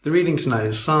The reading tonight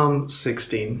is Psalm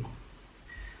 16,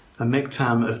 a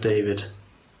miktam of David.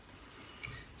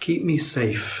 Keep me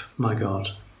safe, my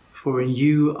God, for in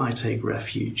you I take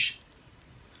refuge.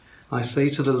 I say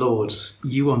to the Lord,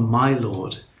 you are my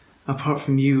Lord. Apart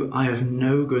from you, I have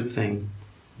no good thing.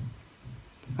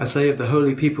 I say of the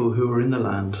holy people who are in the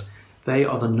land, they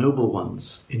are the noble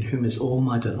ones, in whom is all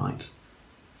my delight.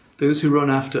 Those who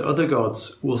run after other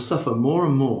gods will suffer more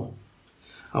and more.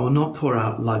 I will not pour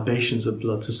out libations of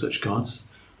blood to such gods,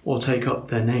 or take up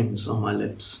their names on my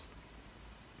lips.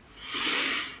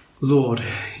 Lord,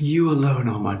 you alone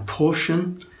are my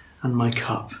portion and my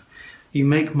cup. You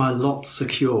make my lot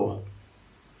secure.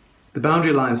 The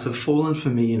boundary lines have fallen for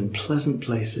me in pleasant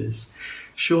places.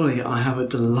 Surely I have a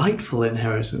delightful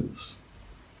inheritance.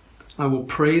 I will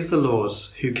praise the Lord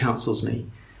who counsels me.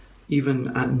 Even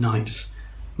at night,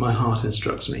 my heart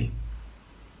instructs me.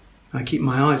 I keep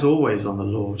my eyes always on the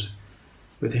Lord.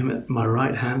 With him at my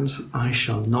right hand, I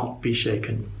shall not be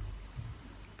shaken.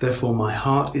 Therefore my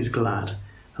heart is glad,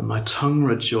 and my tongue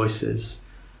rejoices.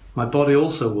 My body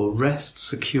also will rest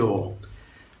secure,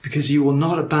 because you will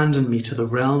not abandon me to the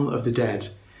realm of the dead,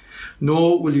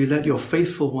 nor will you let your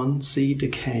faithful one see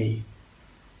decay.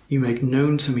 You make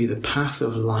known to me the path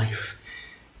of life.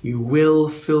 You will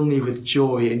fill me with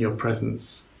joy in your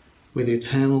presence, with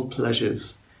eternal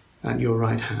pleasures at your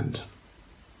right hand.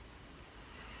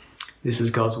 This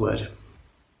is God's word.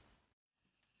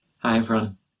 Hi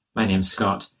everyone, my name's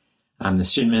Scott. I'm the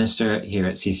student minister here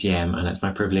at CCM, and it's my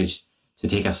privilege to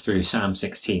take us through Psalm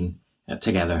 16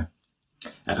 together.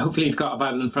 Hopefully you've got a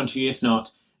Bible in front of you. If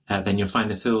not, then you'll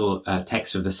find the full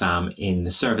text of the psalm in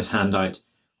the service handout,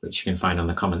 which you can find on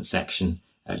the comments section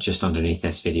just underneath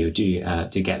this video.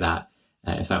 Do get that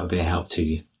if that would be a help to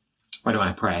you. Why don't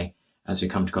I pray as we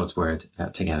come to God's word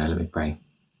together? Let me pray.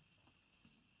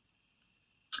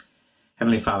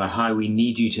 Heavenly Father, how we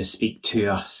need you to speak to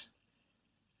us.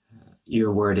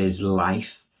 Your word is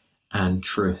life and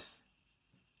truth.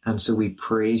 And so we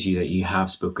praise you that you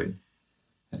have spoken,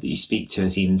 that you speak to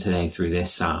us even today through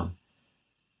this psalm.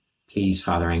 Please,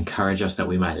 Father, encourage us that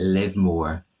we might live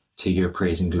more to your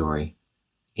praise and glory.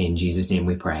 In Jesus' name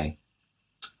we pray.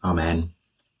 Amen.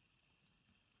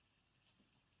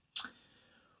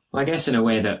 Well, I guess in a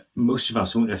way that most of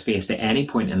us won't have faced at any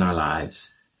point in our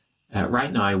lives,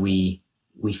 right now we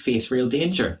face real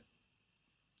danger.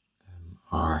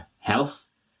 Our health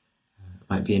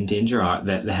might be in danger,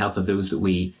 the health of those that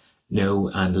we know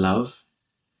and love.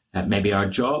 Maybe our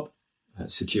job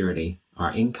security,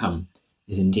 our income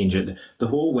is in danger. The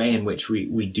whole way in which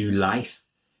we do life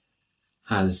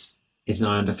is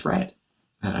now under threat,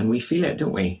 and we feel it,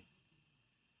 don't we?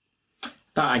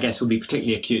 That, I guess, will be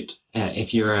particularly acute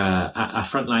if you're a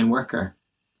frontline worker.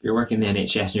 If you're working in the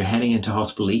NHS and you're heading into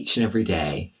hospital each and every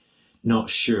day, not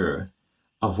sure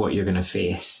of what you're going to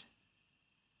face.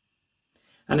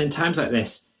 And in times like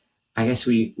this, I guess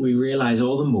we realise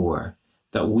all the more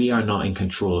that we are not in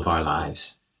control of our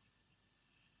lives.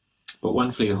 But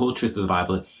wonderfully, the whole truth of the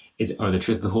Bible is, or the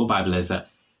truth of the whole Bible is that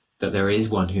there is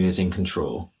one who is in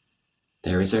control.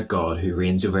 There is a God who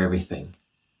reigns over everything,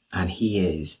 and he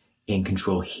is in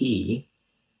control. He,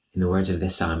 in the words of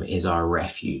this psalm, is our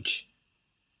refuge.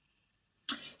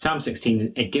 Psalm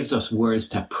 16, it gives us words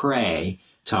to pray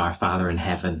to our Father in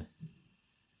heaven.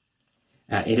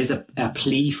 It is a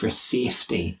plea for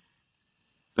safety,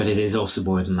 but it is also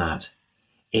more than that.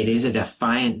 It is a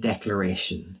defiant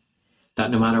declaration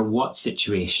that no matter what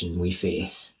situation we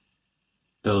face,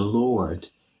 the Lord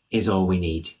is all we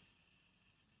need.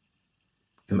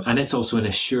 And it's also an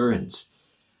assurance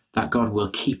that God will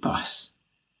keep us.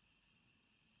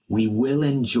 We will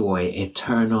enjoy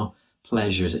eternal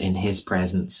pleasures in his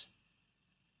presence.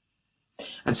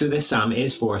 And so this psalm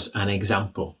is for us an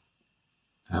example.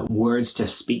 Words to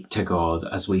speak to God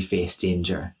as we face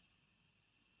danger.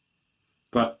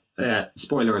 But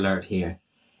spoiler alert here,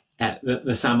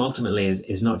 the psalm ultimately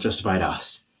is not just about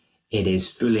us. It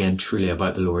is fully and truly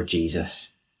about the Lord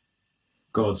Jesus,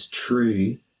 God's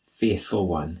true, faithful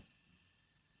one,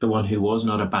 the one who was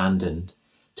not abandoned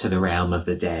to the realm of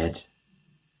the dead.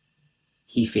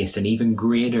 He faced an even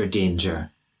greater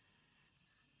danger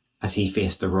as he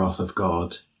faced the wrath of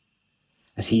God,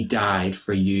 as he died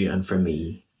for you and for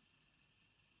me.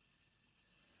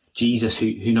 Jesus,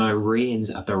 who now reigns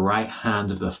at the right hand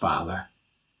of the Father.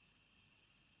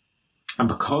 And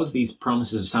because these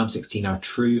promises of Psalm 16 are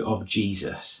true of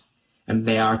Jesus, and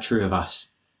they are true of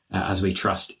us as we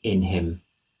trust in him.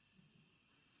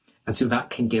 And so that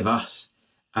can give us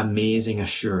amazing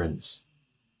assurance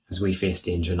as we face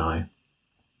danger now.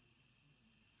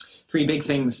 Three big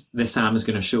things this psalm is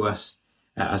going to show us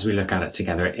as we look at it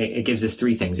together. It gives us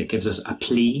three things. It gives us a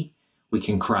plea we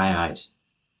can cry out.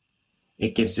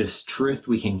 It gives us truth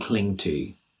we can cling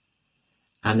to.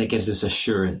 And it gives us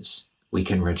assurance we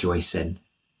can rejoice in.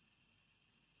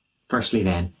 Firstly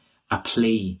then, a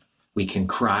plea we can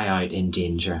cry out in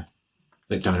danger.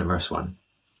 Look down at verse 1.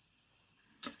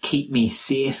 Keep me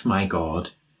safe, my God,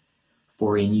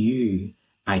 for in you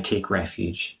I take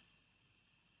refuge.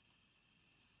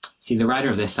 See, the writer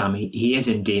of this psalm, he is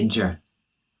in danger.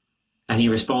 And he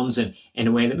responds in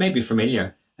a way that may be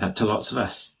familiar to lots of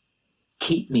us.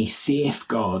 Keep me safe,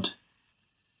 God.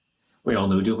 We all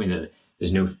know, don't we, that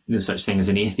there's no such thing as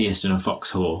an atheist in a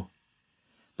foxhole.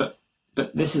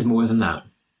 But this is more than that.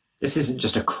 This isn't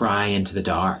just a cry into the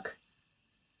dark.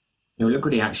 No, look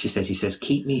what he actually says. He says,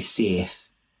 keep me safe,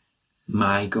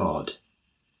 my God.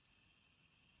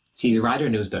 See, the writer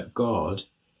knows that God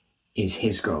is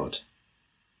his God.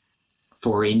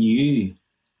 For in you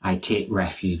I take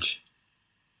refuge.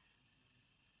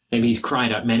 Maybe he's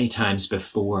cried out many times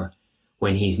before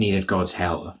when he's needed God's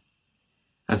help.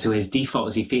 And so his default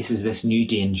as he faces this new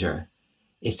danger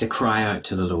is to cry out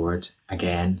to the Lord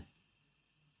again.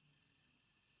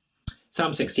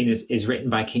 Psalm 16 is written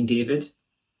by King David.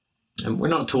 And we're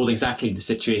not told exactly the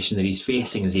situation that he's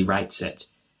facing as he writes it.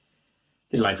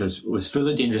 His life was full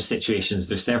of dangerous situations.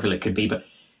 There's several it could be, but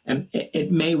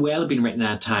it may well have been written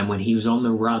at a time when he was on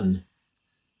the run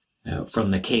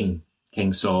from the king,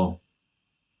 King Saul.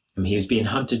 He was being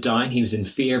hunted down. He was in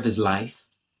fear of his life.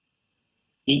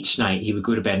 Each night he would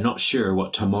go to bed not sure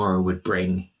what tomorrow would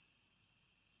bring.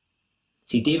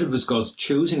 See, David was God's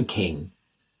chosen king,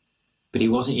 but he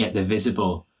wasn't yet the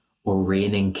visible or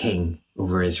reigning king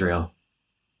over Israel.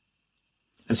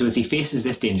 And so as he faces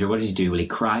this danger, what does he do? Well, he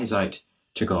cries out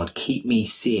to God, keep me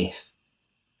safe,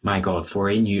 my God, for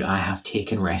in you I have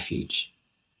taken refuge.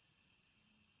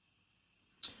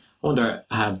 I wonder,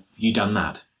 have you done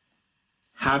that?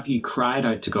 Have you cried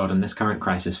out to God in this current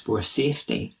crisis for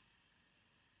safety?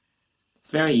 It's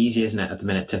very easy, isn't it, at the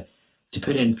minute, to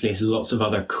put in place lots of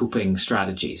other coping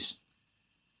strategies.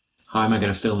 How am I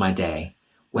going to fill my day?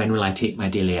 When will I take my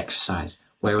daily exercise?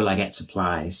 Where will I get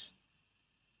supplies?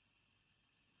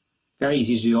 Very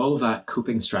easy to do all of that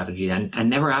coping strategy and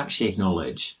never actually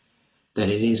acknowledge that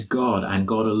it is God and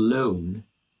God alone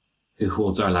who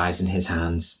holds our lives in his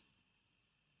hands.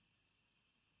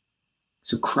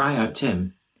 So cry out to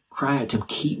him. Cry out to him,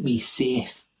 keep me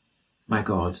safe, my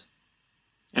God.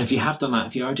 And if you have done that,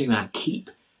 if you are doing that, keep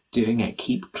doing it.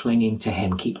 Keep clinging to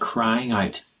him. Keep crying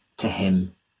out to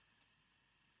him.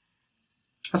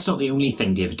 That's not the only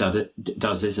thing David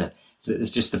does, is it?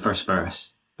 It's just the first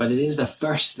verse. But it is the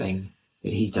first thing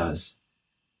that he does.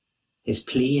 His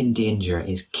plea in danger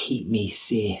is, keep me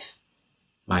safe,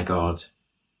 my God.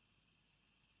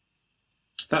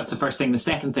 That's the first thing. The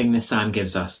second thing this psalm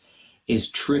gives us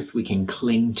is truth we can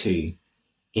cling to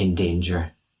in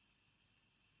danger.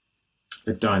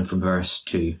 Look down from verse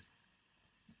 2.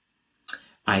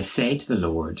 I say to the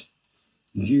Lord,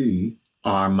 you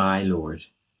are my Lord.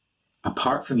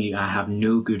 Apart from you, I have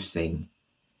no good thing.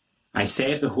 I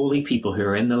say of the holy people who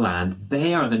are in the land,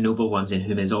 they are the noble ones in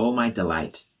whom is all my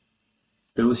delight.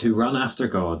 Those who run after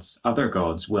gods, other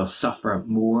gods, will suffer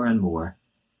more and more.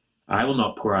 I will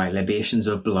not pour out libations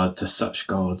of blood to such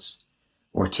gods,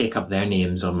 or take up their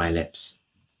names on my lips.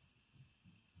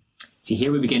 See,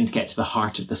 here we begin to get to the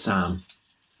heart of the psalm,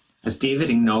 as David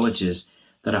acknowledges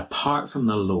that apart from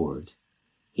the Lord,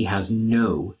 he has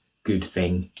no good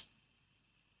thing.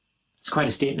 It's quite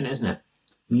a statement, isn't it?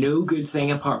 No good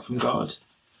thing apart from God.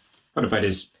 What about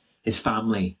his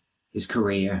family, his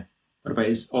career? What about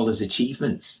all his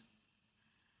achievements?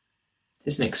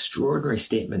 It's an extraordinary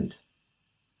statement.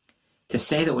 To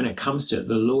say that when it comes to it,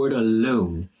 the Lord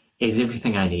alone is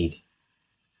everything I need,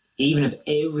 even if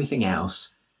everything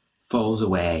else falls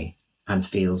away and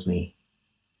fails me.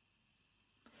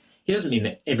 He doesn't mean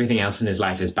that everything else in his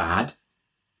life is bad,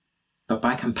 but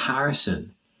by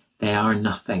comparison, they are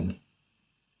nothing.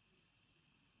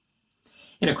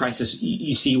 In a crisis,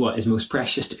 you see what is most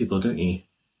precious to people, don't you?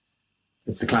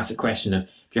 It's the classic question of,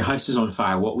 if your house is on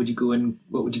fire, what would you go and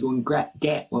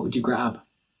get? What would you grab?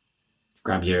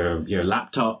 Grab your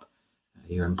laptop,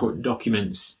 your important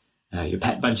documents, your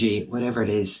pet budgie, whatever it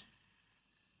is.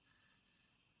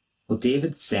 Well,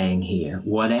 David's saying here,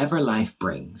 whatever life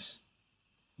brings,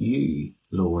 you,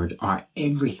 Lord, are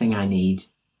everything I need.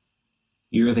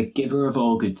 You're the giver of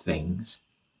all good things.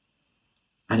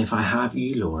 And if I have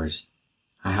you, Lord,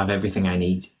 I have everything I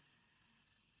need.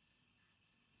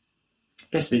 I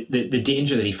guess the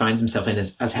danger that he finds himself in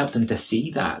has helped him to see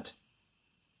that.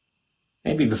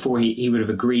 Maybe before he would have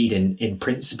agreed in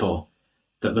principle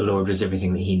that the Lord was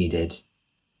everything that he needed.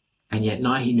 And yet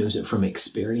now he knows it from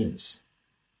experience.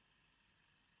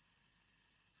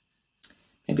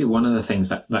 Maybe one of the things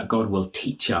that God will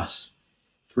teach us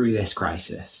through this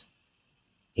crisis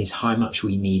is how much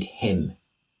we need him.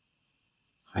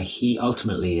 How he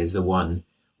ultimately is the one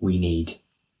we need.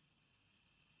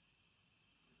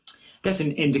 I guess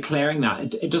in declaring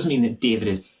that, it doesn't mean that David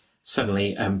has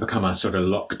suddenly become a sort of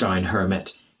lockdown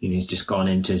hermit. He's just gone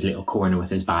into his little corner with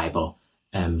his Bible,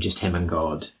 just him and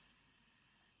God.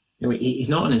 He's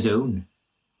not on his own.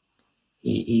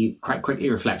 He quite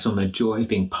quickly reflects on the joy of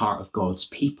being part of God's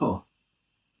people.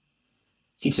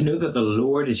 See, to know that the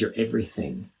Lord is your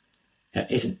everything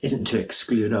isn't to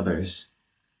exclude others.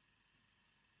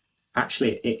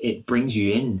 Actually, it brings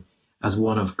you in as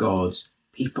one of God's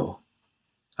people.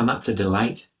 And that's a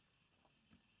delight.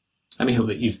 Let me hope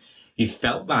that you've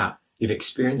felt that, you've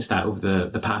experienced that over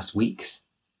the past weeks.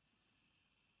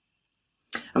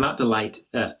 And that delight,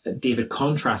 David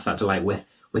contrasts that delight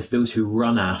with those who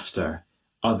run after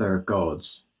other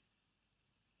gods.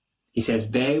 He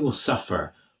says they will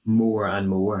suffer more and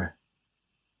more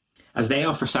as they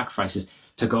offer sacrifices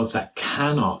to gods that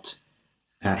cannot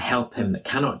help him, that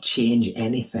cannot change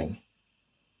anything.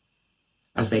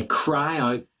 As they cry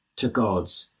out to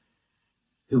gods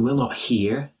who will not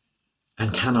hear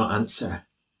and cannot answer.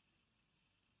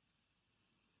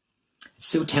 It's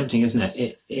so tempting, isn't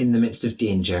it, in the midst of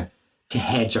danger, to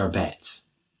hedge our bets.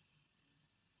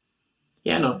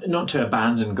 Yeah, not to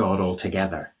abandon God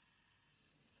altogether,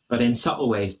 but in subtle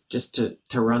ways just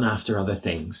to run after other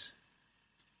things.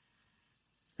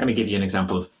 Let me give you an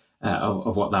example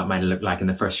of what that might look like in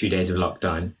the first few days of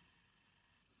lockdown.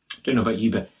 I don't know about you,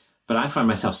 but I found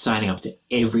myself signing up to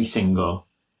every single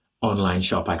online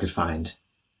shop I could find.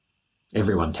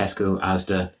 Everyone: Tesco,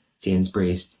 Asda,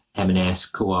 Sainsbury's, M&S,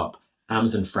 Co-op,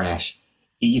 Amazon Fresh,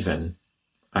 even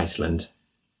Iceland.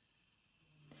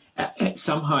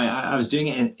 Somehow I was doing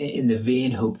it in the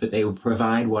vain hope that they would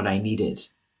provide what I needed,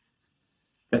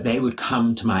 that they would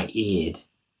come to my aid.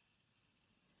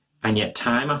 And yet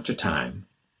time after time,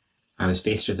 I was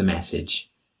faced with the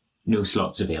message, no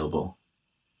slots available.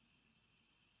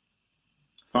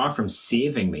 Far from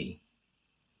saving me,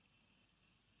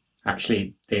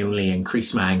 actually, they only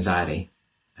increased my anxiety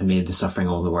and made the suffering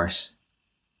all the worse.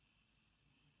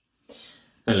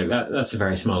 Now look, that's a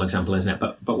very small example, isn't it?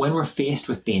 But when we're faced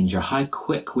with danger, how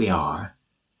quick we are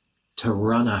to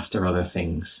run after other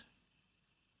things.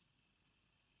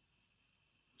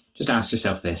 Just ask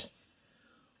yourself this: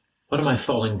 what am I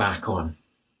falling back on?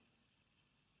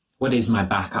 What is my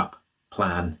backup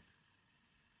plan?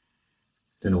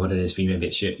 Don't know what it is for you. Maybe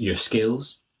it's your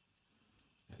skills,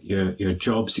 your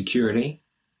job security,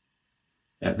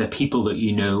 the people that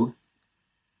you know.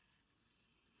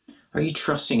 Are you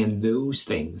trusting in those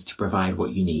things to provide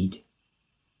what you need,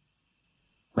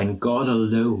 when God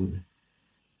alone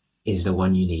is the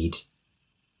one you need?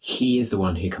 He is the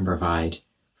one who can provide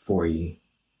for you.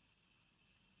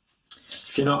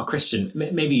 If you're not a Christian,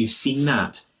 maybe you've seen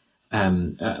that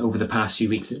over the past few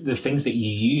weeks. The things that you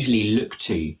usually look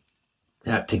to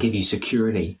give you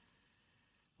security,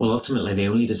 well, ultimately they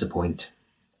only disappoint.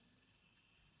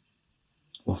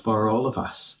 Well, for all of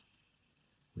us,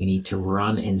 we need to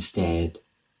run instead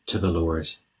to the Lord.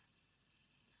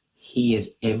 He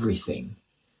is everything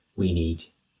we need.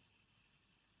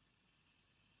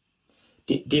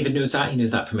 David knows that. He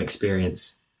knows that from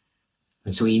experience.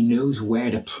 And so he knows where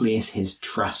to place his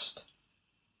trust.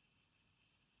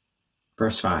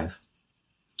 Verse 5.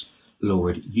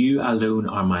 Lord, you alone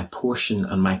are my portion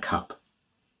and my cup.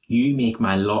 You make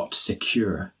my lot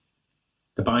secure.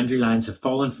 The boundary lines have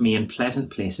fallen for me in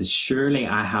pleasant places. Surely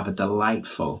I have a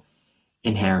delightful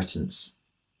inheritance.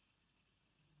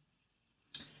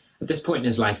 At this point in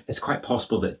his life, it's quite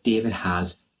possible that David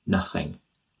has nothing.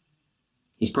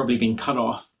 He's probably been cut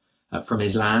off from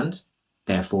his land,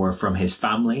 therefore from his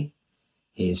family,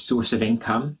 his source of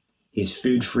income, his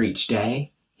food for each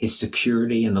day, his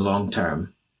security in the long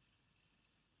term.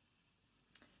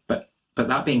 But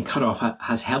that being cut off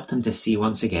has helped him to see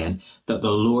once again that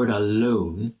the Lord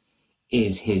alone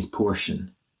is his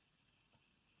portion.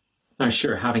 Now,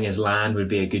 sure, having his land would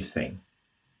be a good thing.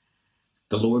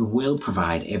 The Lord will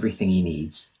provide everything he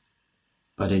needs,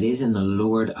 but it is in the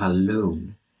Lord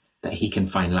alone that he can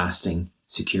find lasting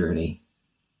security.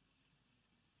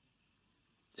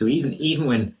 So even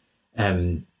when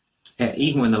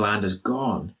the land is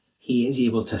gone, he is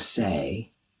able to say,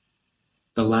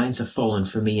 the lines have fallen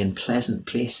for me in pleasant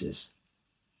places.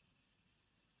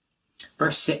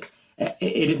 Verse 6,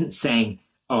 it isn't saying,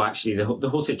 oh, actually, the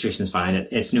whole situation's fine.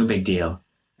 It's no big deal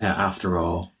after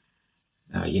all.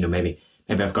 Maybe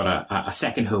I've got a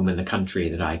second home in the country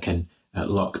that I can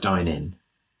locked down in.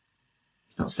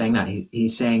 He's not saying that.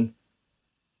 He's saying,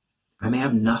 I may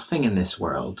have nothing in this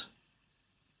world,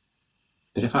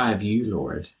 but if I have you,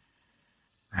 Lord,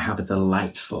 I have a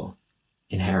delightful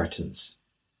inheritance.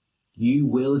 You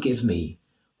will give me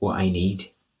what I need.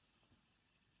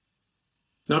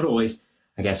 Not always,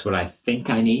 I guess, what I think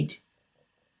I need,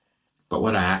 but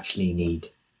what I actually need.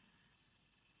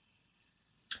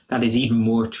 That is even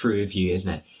more true of you,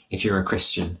 isn't it? If you're a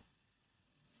Christian.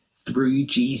 Through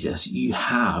Jesus, you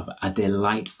have a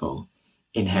delightful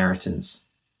inheritance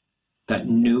that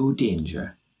no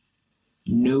danger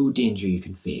you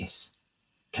can face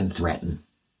can threaten.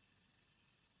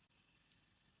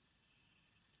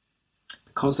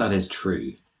 Because that is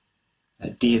true,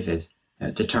 David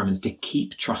determines to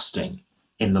keep trusting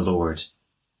in the Lord.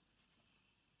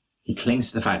 He clings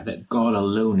to the fact that God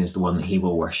alone is the one that he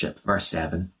will worship. Verse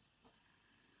 7.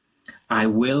 I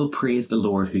will praise the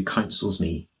Lord who counsels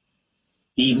me.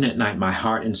 Even at night my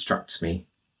heart instructs me.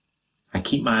 I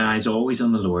keep my eyes always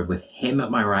on the Lord. With him at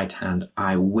my right hand,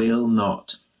 I will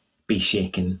not be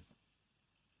shaken.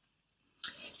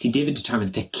 See, David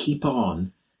determines to keep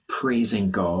on praising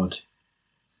God,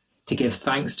 to give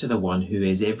thanks to the one who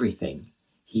is everything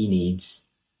he needs,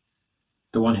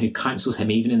 the one who counsels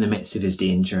him even in the midst of his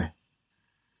danger.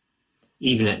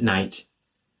 Even at night,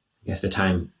 I guess the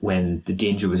time when the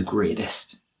danger was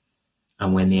greatest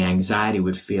and when the anxiety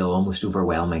would feel almost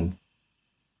overwhelming.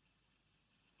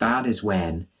 That is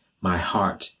when my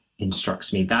heart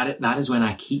instructs me. That is when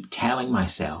I keep telling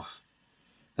myself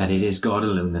that it is God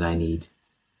alone that I need,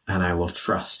 and I will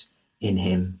trust in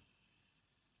him.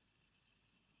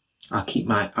 I'll keep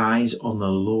my eyes on the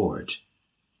Lord,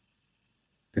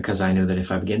 because I know that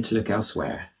if I begin to look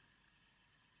elsewhere,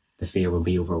 the fear will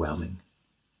be overwhelming.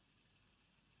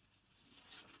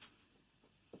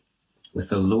 With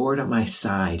the Lord at my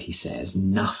side, he says,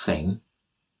 nothing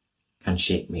can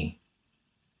shake me.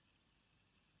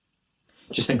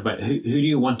 Just think about who do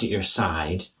you want at your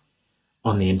side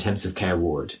on the intensive care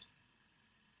ward?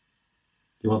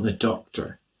 You want the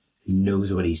doctor who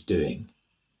knows what he's doing.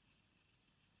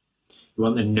 You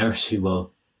want the nurse who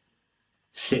will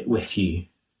sit with you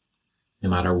no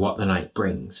matter what the night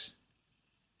brings.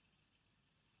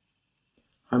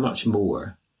 How much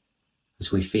more,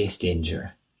 as we face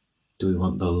danger, do we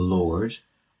want the Lord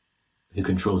who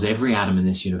controls every atom in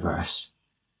this universe?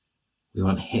 We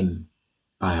want him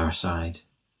by our side.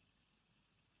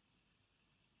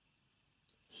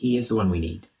 He is the one we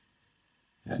need,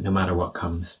 no matter what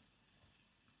comes.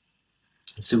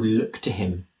 And so we look to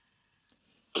him.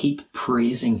 Keep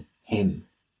praising him.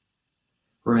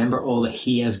 Remember all that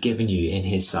he has given you in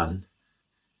his Son.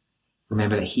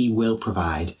 Remember that he will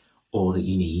provide all that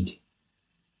you need.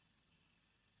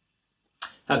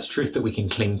 That's truth that we can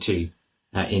cling to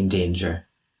in danger.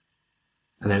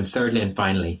 And then thirdly and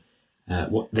finally,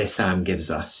 what this psalm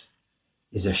gives us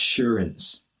is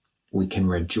assurance we can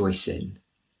rejoice in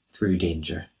through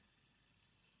danger.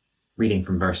 Reading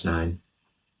from verse 9.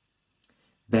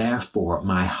 Therefore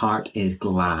my heart is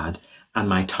glad and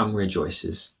my tongue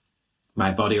rejoices.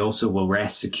 My body also will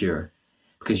rest secure,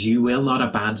 because you will not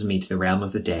abandon me to the realm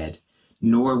of the dead,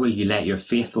 nor will you let your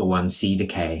faithful one see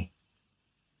decay.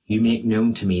 You make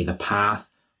known to me the path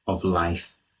of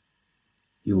life.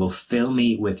 You will fill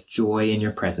me with joy in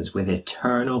your presence, with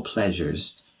eternal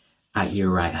pleasures at your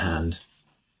right hand.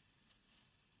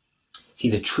 See,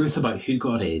 the truth about who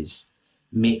God is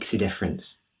makes a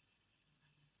difference.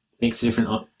 Makes a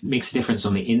difference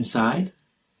on the inside.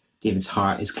 David's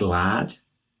heart is glad.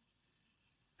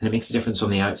 And it makes a difference on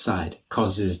the outside.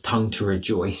 Causes his tongue to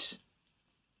rejoice.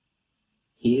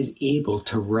 He is able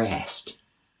to rest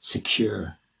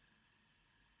secure.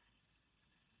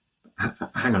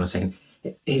 Hang on a second.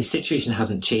 His situation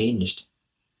hasn't changed.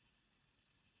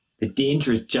 The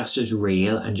danger is just as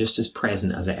real and just as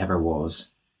present as it ever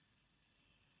was.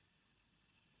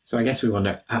 So I guess we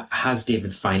wonder, has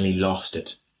David finally lost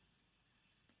it?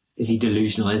 Is he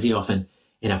delusional? Is he often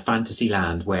in a fantasy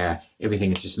land where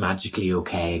everything is just magically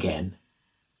okay again?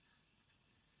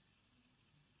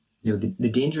 You know, the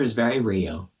danger is very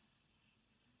real,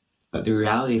 but the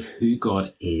reality of who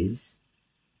God is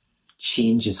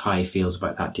changes how he feels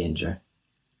about that danger.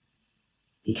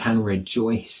 He can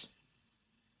rejoice.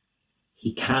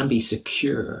 He can be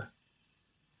secure,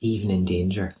 even in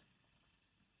danger.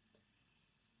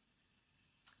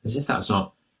 As if that's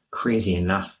not crazy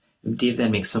enough, David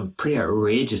then makes some pretty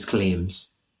outrageous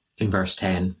claims in verse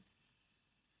 10.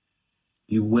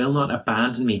 You will not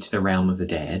abandon me to the realm of the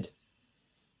dead,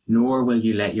 nor will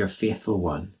you let your faithful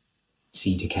one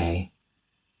see decay.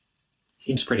 He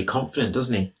seems pretty confident,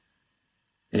 doesn't he?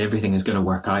 That everything is going to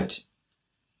work out.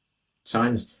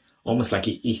 Sounds almost like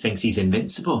he thinks he's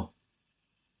invincible.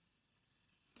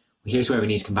 Well, here's where we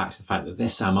need to come back to the fact that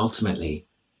this psalm ultimately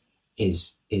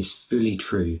is fully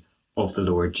true of the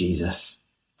Lord Jesus.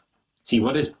 See,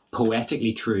 what is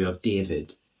poetically true of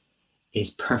David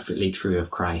is perfectly true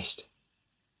of Christ.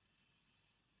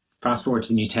 Fast forward to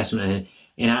the New Testament, and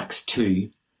in Acts 2,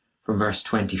 from verse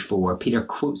 24, Peter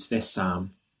quotes this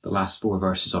psalm, the last 4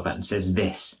 verses of it, and says,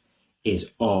 "This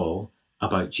is all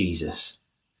about Jesus."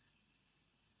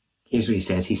 Here's what he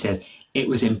says. He says, "It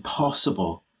was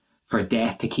impossible for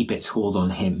death to keep its hold on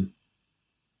him."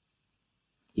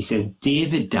 He says,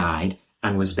 "David died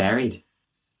and was buried."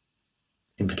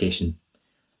 Implication,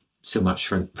 so much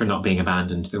for not being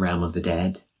abandoned to the realm of the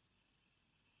dead.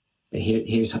 But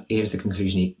here's the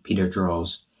conclusion Peter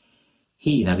draws.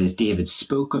 He, that is David,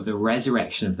 spoke of the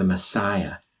resurrection of the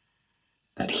Messiah,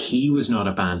 that he was not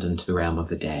abandoned to the realm of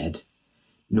the dead,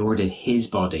 nor did his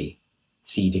body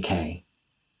see decay.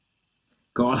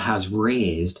 God has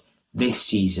raised this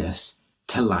Jesus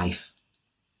to life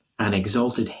and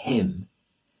exalted him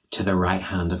to the right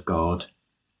hand of God.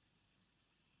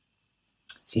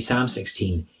 See, Psalm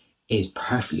 16 is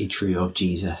perfectly true of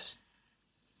Jesus,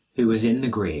 who was in the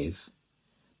grave,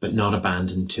 but not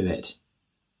abandoned to it,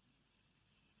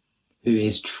 who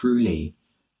is truly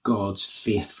God's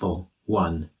faithful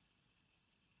one,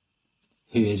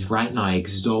 who is right now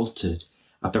exalted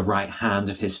at the right hand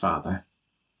of his Father.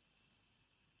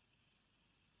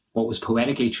 What was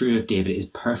poetically true of David is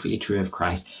perfectly true of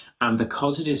Christ, and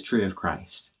because it is true of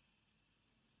Christ,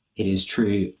 it is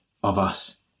true of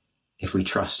us if we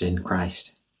trust in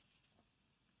Christ.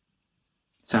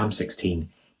 Psalm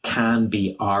 16 can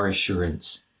be our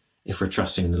assurance if we're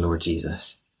trusting in the Lord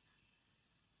Jesus.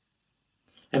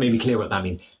 Let me be clear what that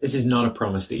means. This is not a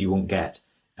promise that you won't get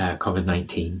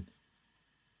COVID-19.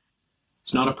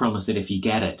 It's not a promise that if you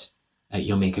get it,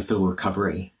 you'll make a full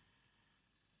recovery.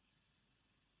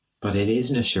 But it is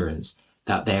an assurance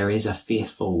that there is a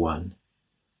faithful one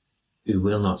who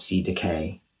will not see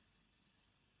decay.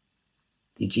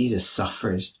 Jesus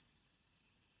suffered,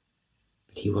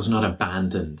 but he was not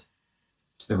abandoned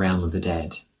to the realm of the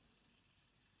dead.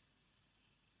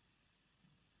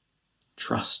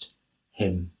 Trust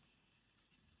him.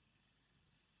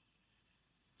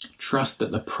 Trust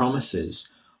that the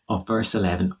promises of verse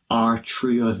 11 are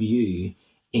true of you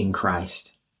in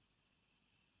Christ.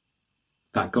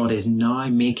 That God is now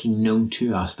making known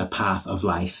to us the path of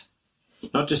life.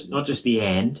 Not just the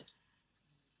end,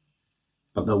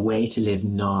 but the way to live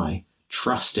now,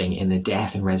 trusting in the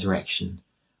death and resurrection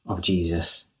of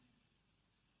Jesus.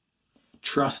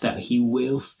 Trust that he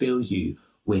will fill you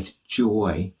with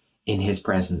joy in his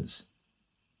presence.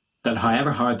 That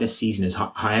however hard this season is,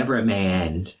 however it may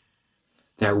end,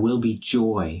 there will be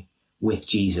joy with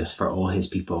Jesus for all his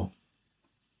people.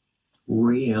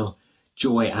 Real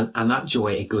joy, and that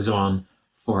joy, it goes on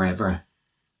forever.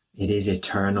 It is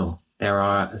eternal. There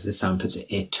are, as the psalm puts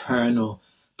it, eternal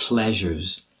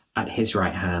pleasures at his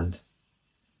right hand.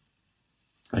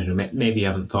 I don't know, maybe you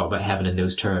haven't thought about heaven in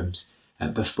those terms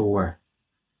before.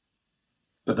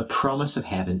 But the promise of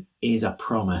heaven is a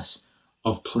promise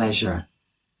of pleasure,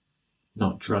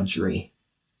 not drudgery.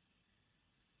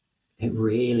 It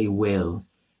really will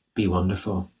be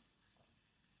wonderful.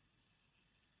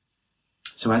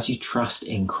 So as you trust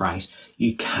in Christ,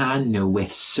 you can know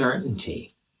with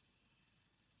certainty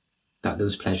that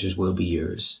those pleasures will be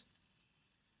yours.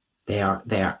 They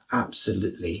are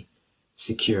absolutely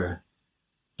secure,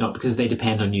 not because they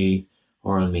depend on you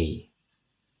or on me,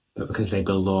 but because they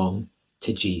belong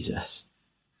to Jesus.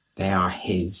 They are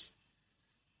his.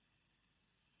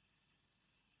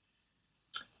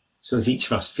 So as each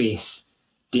of us face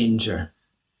danger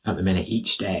at the minute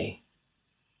each day,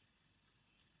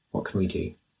 what can we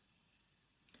do?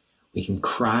 We can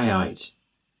cry out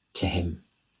to him.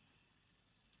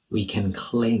 We can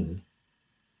cling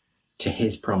to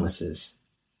his promises.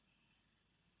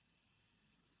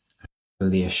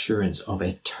 And the assurance of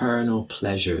eternal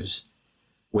pleasures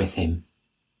with him.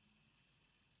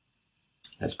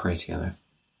 Let's pray together.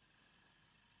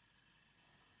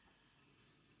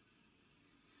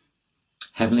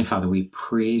 Heavenly Father, we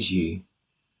praise you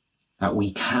that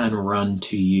we can run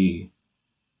to you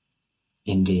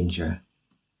in danger,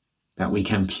 that we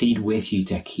can plead with you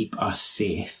to keep us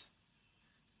safe.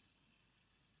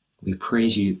 We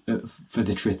praise you for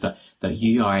the truth that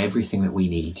you are everything that we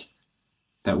need,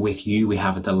 that with you we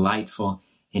have a delightful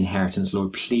inheritance.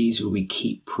 Lord, please will we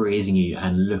keep praising you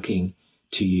and looking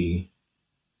to you.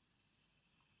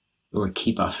 Lord,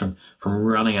 keep us from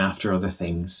running after other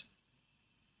things.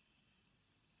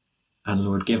 And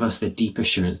Lord, give us the deep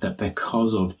assurance that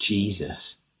because of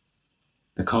Jesus,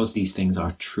 because these things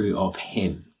are true of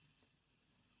him,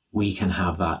 we can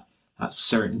have that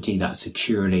certainty, that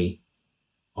security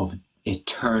of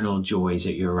eternal joys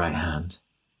at your right hand.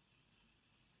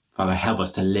 Father, help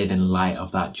us to live in light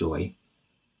of that joy.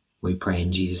 We pray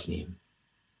in Jesus' name.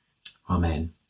 Amen.